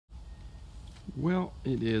Well,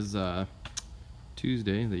 it is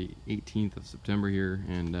Tuesday, the 18th of September here,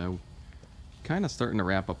 and kind of starting to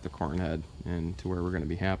wrap up the corn head and to where we're going to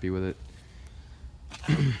be happy with it.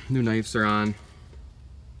 New knives are on.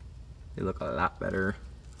 They look a lot better.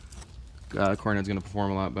 Corn head's going to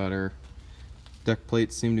perform a lot better. Deck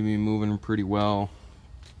plates seem to be moving pretty well.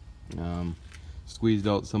 Squeezed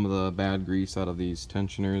out some of the bad grease out of these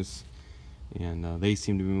tensioners, and they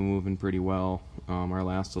seem to be moving pretty well. Our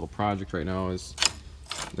last little project right now is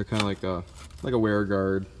they're kind of like a wear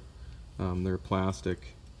guard. They're plastic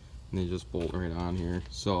and they just bolt right on here.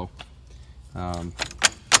 So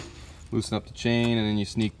loosen up the chain and then you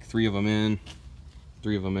sneak three of them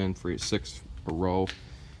in for 6 a row.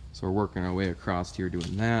 So we're working our way across here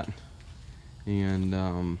doing that,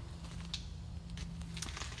 and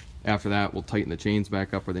after that we'll tighten the chains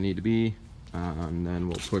back up where they need to be, and then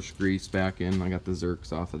we'll push grease back in. I got the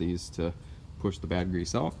Zerks off of these to push the bad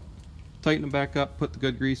grease out, tighten them back up, put the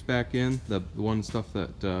good grease back in, the one stuff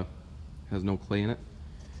that has no clay in it,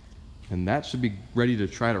 and that should be ready to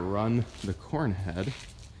try to run the corn head.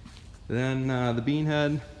 Then the bean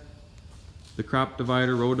head, the crop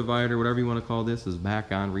divider, row divider, whatever you want to call this, is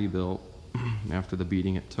back on rebuilt after the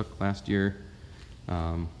beating it took last year.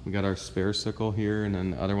 We got our spare sickle here, and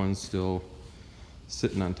then the other one's still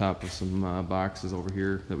sitting on top of some boxes over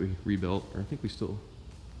here that we rebuilt. Or I think we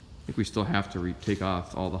still have to take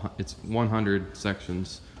off all the. It's 100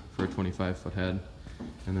 sections for a 25-foot head,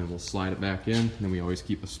 and then we'll slide it back in. And then we always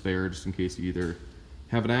keep a spare just in case you either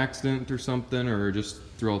have an accident or something, or just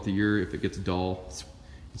throughout the year if it gets dull.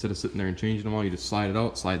 Instead of sitting there and changing them all, you just slide it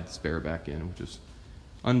out, slide the spare back in, which is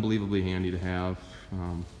unbelievably handy to have.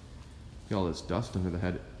 Get all this dust under the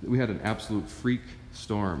head. We had an absolute freak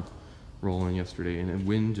storm rolling yesterday, and the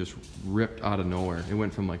wind just ripped out of nowhere. It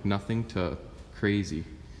went from like nothing to crazy.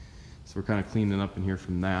 So we're kind of cleaning up in here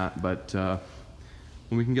from that. But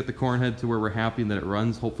when we can get the corn head to where we're happy that it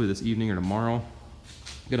runs, hopefully this evening or tomorrow,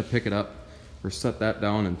 I'm gonna pick it up or set that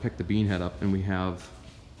down and pick the bean head up, and we have,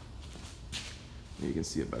 you can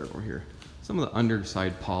see it better over here, some of the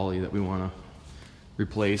underside poly that we want to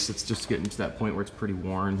replace. It's just getting to that point where it's pretty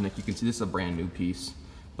worn. Like you can see, this is a brand new piece,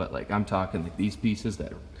 but like I'm talking like these pieces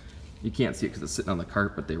that you can't see it because it's sitting on the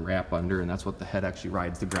cart, but they wrap under, and that's what the head actually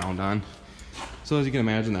rides the ground on. So as you can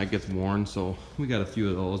imagine, that gets worn. So we got a few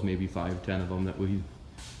of those, maybe 5, 10 of them that we're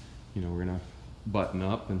gonna button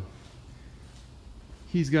up. And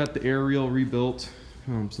he's got the aerial rebuilt,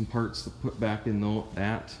 some parts to put back in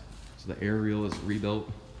that. So the aerial is rebuilt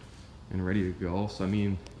and ready to go. So I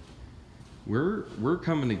mean, we're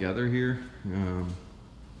coming together here,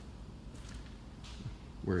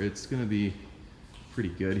 where it's gonna be pretty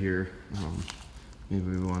good here.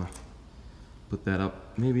 Maybe we want to put that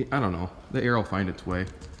up. Maybe, I don't know. The air will find its way.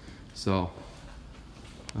 So,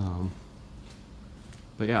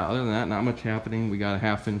 but yeah, other than that, not much happening. We got a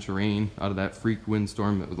 1/2 inch of rain out of that freak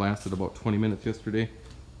windstorm that lasted about 20 minutes yesterday.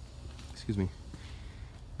 Excuse me.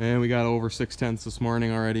 And we got over 6/10 this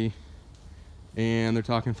morning already. And they're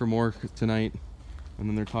talking for more tonight. And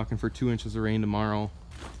then they're talking for 2 inches of rain tomorrow.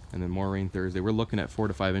 And then more rain Thursday. We're looking at 4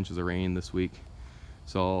 to 5 inches of rain this week.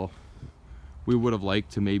 So we would have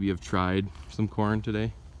liked to maybe have tried some corn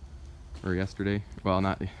today or yesterday. Well,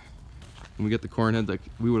 not when we get the corn head, like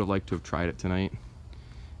we would have liked to have tried it tonight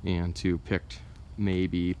and to picked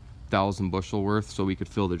maybe 1,000 bushel worth so we could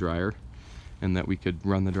fill the dryer, and that we could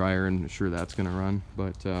run the dryer and sure that's gonna run.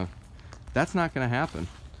 But that's not gonna happen.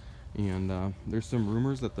 And there's some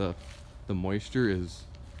rumors that the moisture is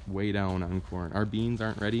way down on corn. Our beans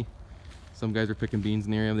aren't ready. Some guys are picking beans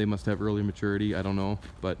in the area. They must have early maturity, I don't know,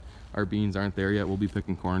 but our beans aren't there yet. We'll be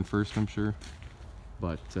picking corn first, I'm sure.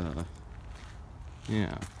 But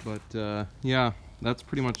yeah, that's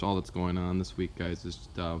pretty much all that's going on this week, guys. It's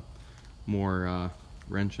just more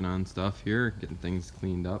wrenching on stuff here, getting things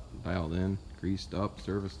cleaned up, dialed in, greased up,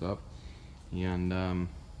 serviced up, and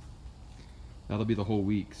that'll be the whole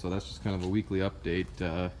week. So that's just kind of a weekly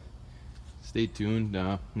update. Stay tuned.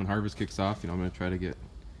 When harvest kicks off, I'm going to try to get,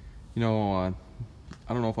 I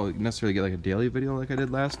don't know if I'll necessarily get like a daily video like I did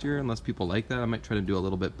last year, unless people like that. I might try to do a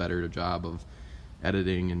little bit better job of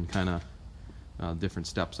editing and kind of different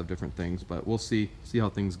steps of different things, but we'll see how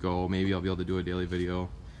things go. Maybe I'll be able to do a daily video,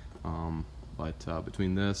 but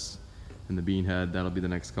between this and the bean head, that'll be the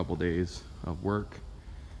next couple days of work,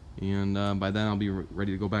 and by then I'll be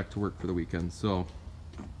ready to go back to work for the weekend. So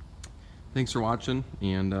thanks for watching,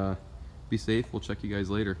 and be safe. We'll check you guys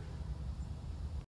later.